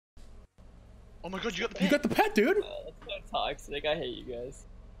Oh my god, you got the pet. You got the pet, dude. That's so toxic. I hate you guys.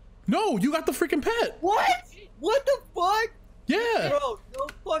 No, you got the freaking pet. What? What the fuck? Yeah. Bro, no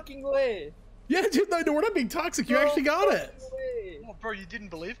fucking way. Yeah, dude, no, we're not being toxic. You actually got it. Way. Oh, bro, you didn't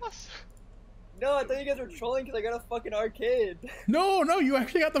believe us? No, I thought you guys were trolling because I got a fucking arcade. No, you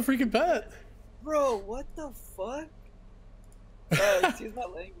actually got the freaking pet. Bro, what the fuck? Excuse my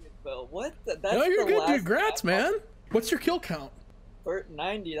language, Bill. What the? That's No, you're the good, last dude. Congrats, man. What's your kill count?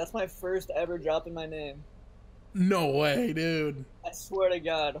 90. That's my first ever drop in my name. No way, dude. I swear to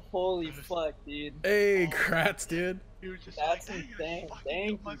God. Holy fuck, dude. Hey, congrats, dude. You were just That's like, insane. fucking Thank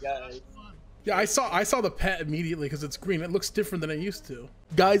got you, my guys. first one. Yeah, I saw the pet immediately because it's green. It looks different than it used to.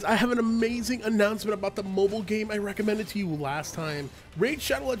 Guys, I have an amazing announcement about the mobile game I recommended to you last time. Raid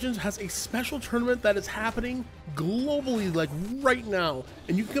Shadow Legends has a special tournament that is happening globally, like right now.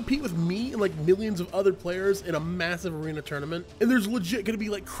 And you can compete with me and like millions of other players in a massive arena tournament. And there's legit gonna be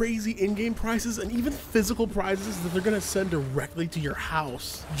like crazy in-game prizes and even physical prizes that they're gonna send directly to your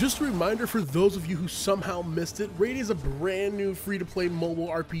house. Just a reminder for those of you who somehow missed it, Raid is a brand new free-to-play mobile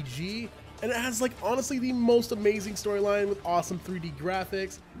RPG. And it has like honestly the most amazing storyline with awesome 3D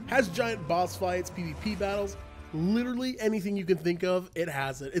graphics, has giant boss fights, PvP battles, literally anything you can think of, it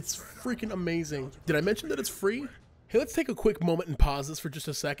has it. It's freaking amazing. Did I mention that it's free? Hey, let's take a quick moment and pause this for just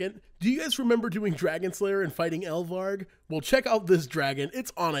a second. Do you guys remember doing Dragon Slayer and fighting Elvarg? Well, check out this dragon.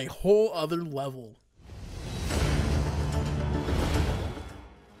 It's on a whole other level.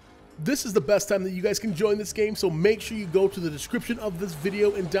 This is the best time that you guys can join this game, so make sure you go to the description of this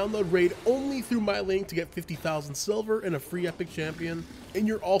video and download Raid only through my link to get 50,000 silver and a free epic champion. And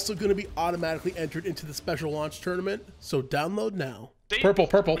you're also going to be automatically entered into the special launch tournament, so download now. Purple.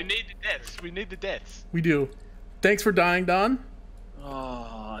 We need the deaths. We need the deaths. We do. Thanks for dying, Don. Oh,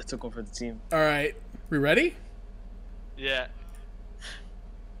 I took over the team. All right, we ready? Yeah.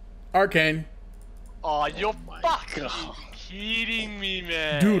 Arcane. Oh, you're fucking God. kidding me,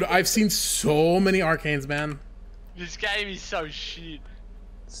 man. Dude, I've seen so many Arcanes, man. This game is so shit.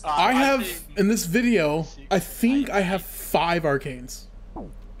 I have, in this video, I think I have 5 Arcanes.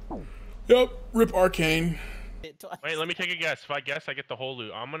 Yep, rip Arcane. Wait, let me take a guess. If I guess, I get the whole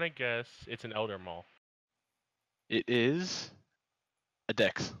loot. I'm gonna guess it's an Elder Maul. It is a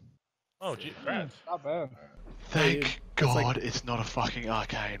Dex. Oh, gee, congrats. Not bad. Thank God like- it's not a fucking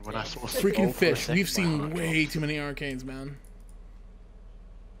arcane. When I saw Freaking Soul for a fish, second, we've my seen heart way too many Arcanes, man.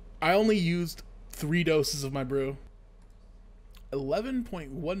 I only used 3 doses of my brew.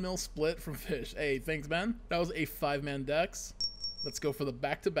 11.1 mil split from fish. Hey, thanks, man. That was a 5-man Dex. Let's go for the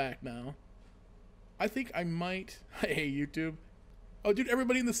back-to-back now. I think I might... Hey, YouTube. Oh, dude,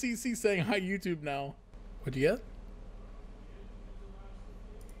 everybody in the CC saying hi, YouTube now. What'd you get?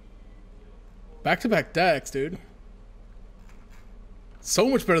 Back-to-back Dex, dude. So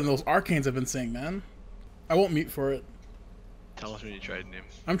much better than those Arcanes I've been seeing, man. I won't mute for it. Tell us when you're trading him.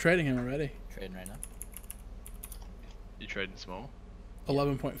 I'm trading him already. Trading right now. You trading small?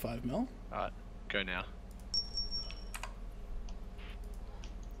 11.5 mil. Alright, go now.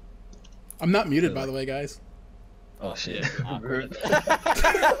 I'm not muted, by the way, guys. Oh shit. Awkward.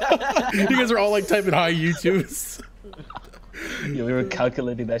 You guys are all like typing hi YouTubes. Yeah, we were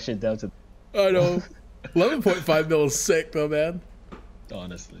calculating that shit down to. I know. 11.5 mil is sick though, man.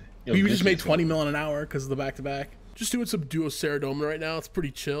 Honestly. Yo, We this just made is 20 mil in an hour because of the back-to-back. Just doing some duo Ceradoma right now. It's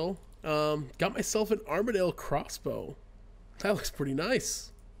pretty chill. Got myself an Armadale crossbow. That looks pretty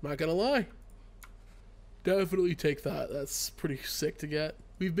nice. Not gonna lie. Definitely take that. That's pretty sick to get.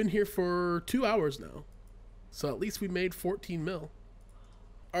 We've been here for 2 hours now. So at least we made 14 mil.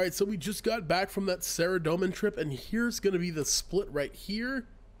 Alright, so we just got back from that Ceradoma trip, and here's gonna be the split right here.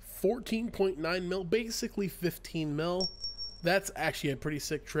 14.9 mil, basically 15 mil. That's actually a pretty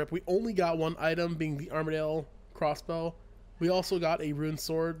sick trip. We only got 1 item, being the Armadale crossbow. We also got a rune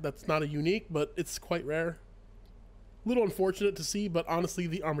sword that's not a unique, but it's quite rare. A little unfortunate to see, but honestly,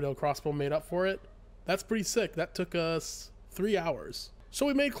 the Armadale crossbow made up for it. That's pretty sick. That took us 3 hours. So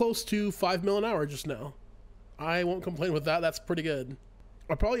we made close to 5 mil an hour just now. I won't complain with that. That's pretty good.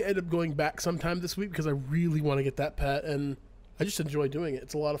 I'll probably end up going back sometime this week because I really want to get that pet, and I just enjoy doing it.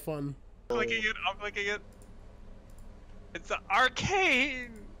 It's a lot of fun. I'm clicking it. It's an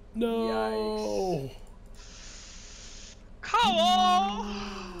arcane. No. Come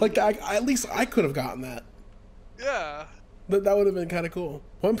on. Like, at least I could have gotten that. Yeah. That would have been kind of cool.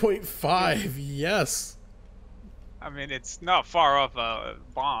 1.5, yes. I mean, it's not far off a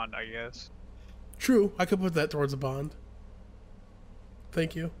bond, I guess. True, I could put that towards a bond.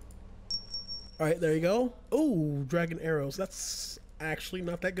 Thank you. Alright, there you go. Oh, dragon arrows. That's actually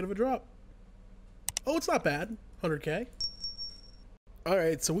not that good of a drop. Oh, it's not bad. 100k. All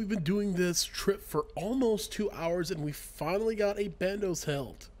right, so we've been doing this trip for almost 2 hours, and we finally got a Bandos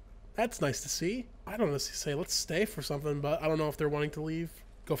held. That's nice to see. I don't necessarily say let's stay for something, but I don't know if they're wanting to leave.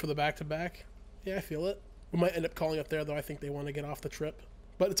 Go for the back-to-back. Yeah, I feel it. We might end up calling up there, though. I think they want to get off the trip.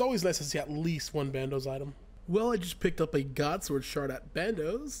 But it's always nice to see at least one Bandos item. Well, I just picked up a Godsword shard at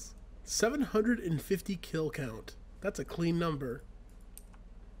Bandos. 750 kill count. That's a clean number.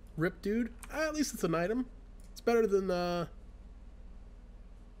 Rip, dude. At least it's an item. It's better than a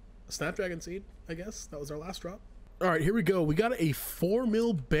Snapdragon Seed, I guess. That was our last drop. All right, here we go. We got a 4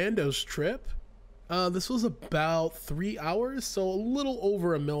 mil Bandos trip. This was about 3 hours, so a little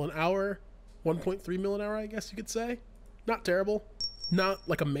over a mil an hour. 1.3 mil an hour, I guess you could say. Not terrible. Not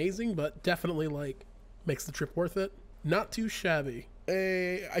like amazing, but definitely like makes the trip worth it. Not too shabby.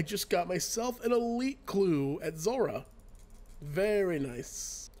 I just got myself an elite clue at Zora. Very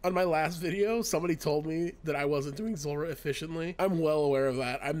nice. On my last video, somebody told me that I wasn't doing Zora efficiently. I'm well aware of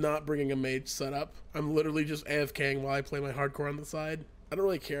that. I'm not bringing a mage setup. I'm literally just AFKing while I play my hardcore on the side. I don't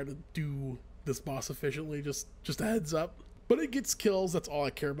really care to do this boss efficiently, just a heads up. But it gets kills, that's all I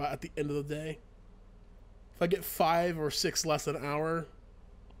care about at the end of the day. If I get 5 or 6 less an hour,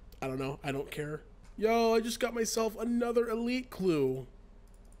 I don't know, I don't care. Yo, I just got myself another elite clue.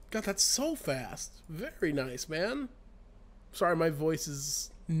 God, that's so fast. Very nice, man. Sorry, my voice is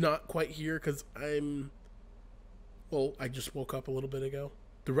not quite here because well, I just woke up a little bit ago.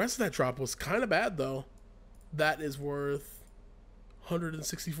 The rest of that drop was kind of bad, though. That is worth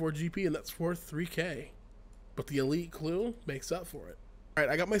 164 GP, and that's worth 3K. But the elite clue makes up for it. All right,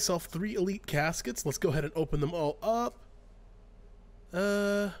 I got myself 3 elite caskets. Let's go ahead and open them all up.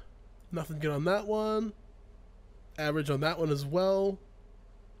 Nothing good on that one. Average on that one as well.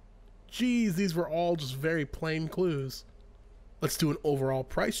 Geez, these were all just very plain clues. Let's do an overall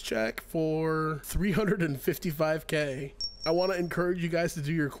price check for 355K. I want to encourage you guys to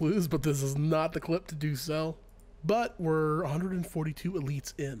do your clues, but this is not the clip to do so. But we're 142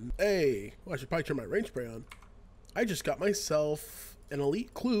 elites in. Hey, well, I should probably turn my range spray on. I just got myself an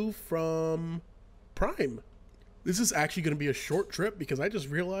elite clue from Prime. This is actually going to be a short trip because I just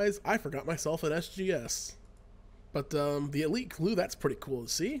realized I forgot myself an SGS. But the elite clue, that's pretty cool to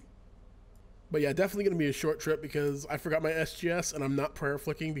see. But yeah, definitely going to be a short trip because I forgot my SGS and I'm not prayer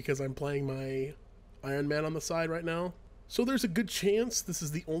flicking because I'm playing my Iron Man on the side right now. So there's a good chance this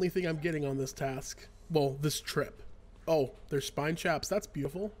is the only thing I'm getting on this task. Well, this trip. Oh, there's spine chaps. That's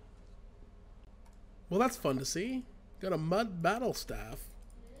beautiful. Well, that's fun to see. Got a mud battle staff.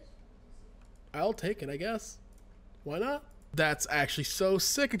 I'll take it, I guess. Why not? That's actually so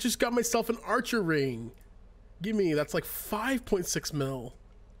sick. I just got myself an archer ring. Gimme, that's like 5.6 mil.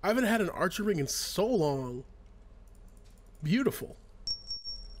 I haven't had an archer ring in so long. Beautiful.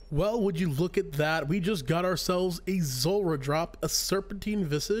 Well, would you look at that? We just got ourselves a Zora drop, a Serpentine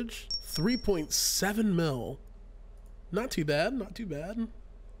Visage, 3.7 mil. Not too bad, not too bad.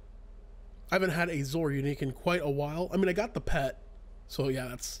 I haven't had a Zora unique in quite a while. I mean, I got the pet, so yeah,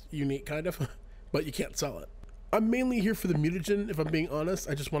 that's unique kind of, but you can't sell it. I'm mainly here for the mutagen, if I'm being honest.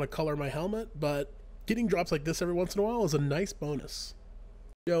 I just want to color my helmet, but getting drops like this every once in a while is a nice bonus.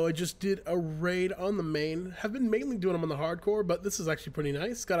 Yo, I just did a raid on the main. Have been mainly doing them on the hardcore, but this is actually pretty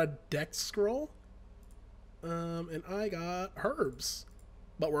nice. Got a dex scroll. And I got herbs.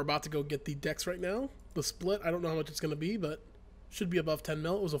 But we're about to go get the dex right now. The split, I don't know how much it's going to be, but should be above 10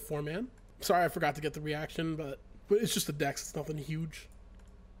 mil. It was a 4-man. Sorry, I forgot to get the reaction, but it's just a dex. It's nothing huge.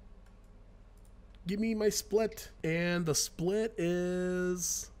 Give me my split. And the split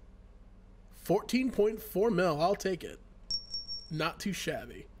is 14.4 mil. I'll take it. Not too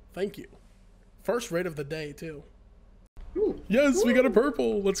shabby. Thank you. First raid of the day, too. Ooh. Yes, we got a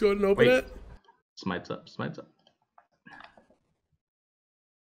purple. Let's go ahead and open it. Smites up, smites up.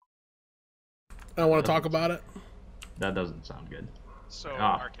 I want to talk about it. That doesn't sound good. So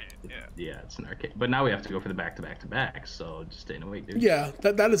arcade, yeah. Yeah, it's an arcade. But now we have to go for the back-to-back-to-back, so just stay in a wait, dude. Yeah,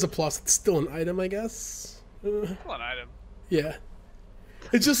 that is a plus. It's still an item, I guess. Still an item. Yeah.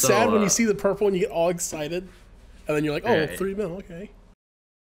 It's just sad when you see the purple and you get all excited. And then you're like, oh, 3 mil, okay.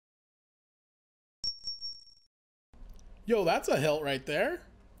 Yo, that's a hilt right there.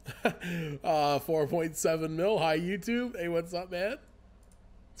 4.7 mil. Hi, YouTube. Hey, what's up, man?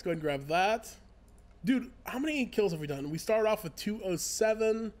 Let's go ahead and grab that. Dude, how many kills have we done? We started off with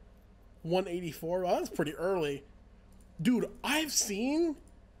 207, 184. Well, that's pretty early. Dude, I've seen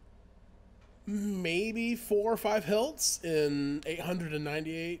maybe 4 or 5 hilts in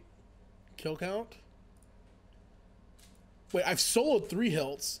 898 kill count. Wait, I've soloed 3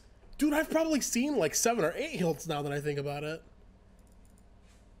 hilts. Dude, I've probably seen like 7 or 8 hilts now that I think about it.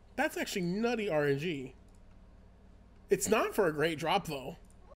 That's actually nutty RNG. It's not for a great drop, though.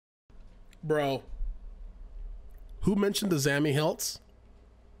 Bro. Who mentioned the Zammy hilts?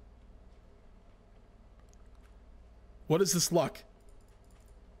 What is this luck?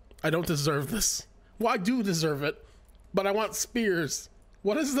 I don't deserve this. Well, I do deserve it, but I want spears.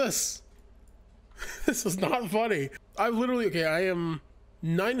 What is this? This is not funny. I literally, okay, I am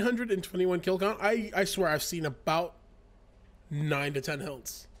 921 kill count. I swear I've seen about 9 to 10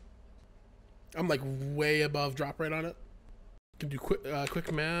 hilts. I'm like way above drop rate on it. Can do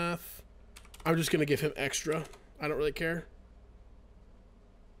quick math. I'm just gonna give him extra. I don't really care.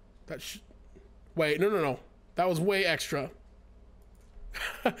 Wait, no. That was way extra.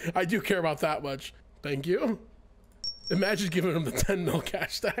 I do care about that much. Thank you. Imagine giving him the 10 mil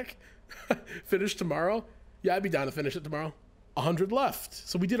cash stack. Finish tomorrow? Yeah, I'd be down to finish it tomorrow. 100 left.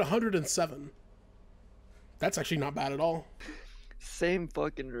 So we did 107. That's actually not bad at all. Same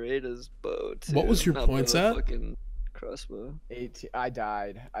fucking rate as bow, too. What was your Not points bow, at? Fucking crossbow. 18. I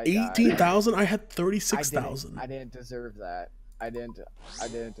died. 18,000? I had 36,000. I didn't deserve that. I didn't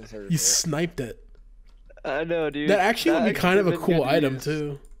deserve You it. sniped it. I know, dude. That actually would be kind of a could've been cool good to item, use.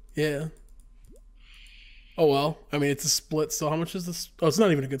 too. Yeah. Oh, well. I mean, it's a split, so how much is this? Oh, it's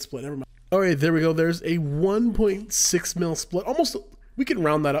not even a good split. Never mind. All right, there we go. There's a 1.6 mil split. Almost, we can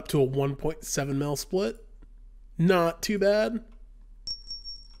round that up to a 1.7 mil split. Not too bad.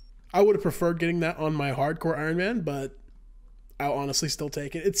 I would have preferred getting that on my hardcore Iron Man, but I'll honestly still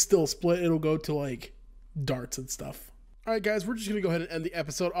take it. It's still split. It'll go to like darts and stuff. All right, guys, we're just going to go ahead and end the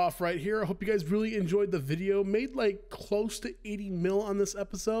episode off right here. I hope you guys really enjoyed the video. Made like close to 80 mil on this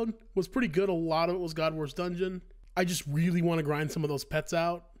episode. Was pretty good. A lot of it was God Wars Dungeon. I just really want to grind some of those pets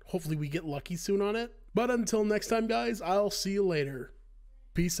out. Hopefully we get lucky soon on it. But until next time, guys, I'll see you later.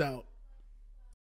 Peace out.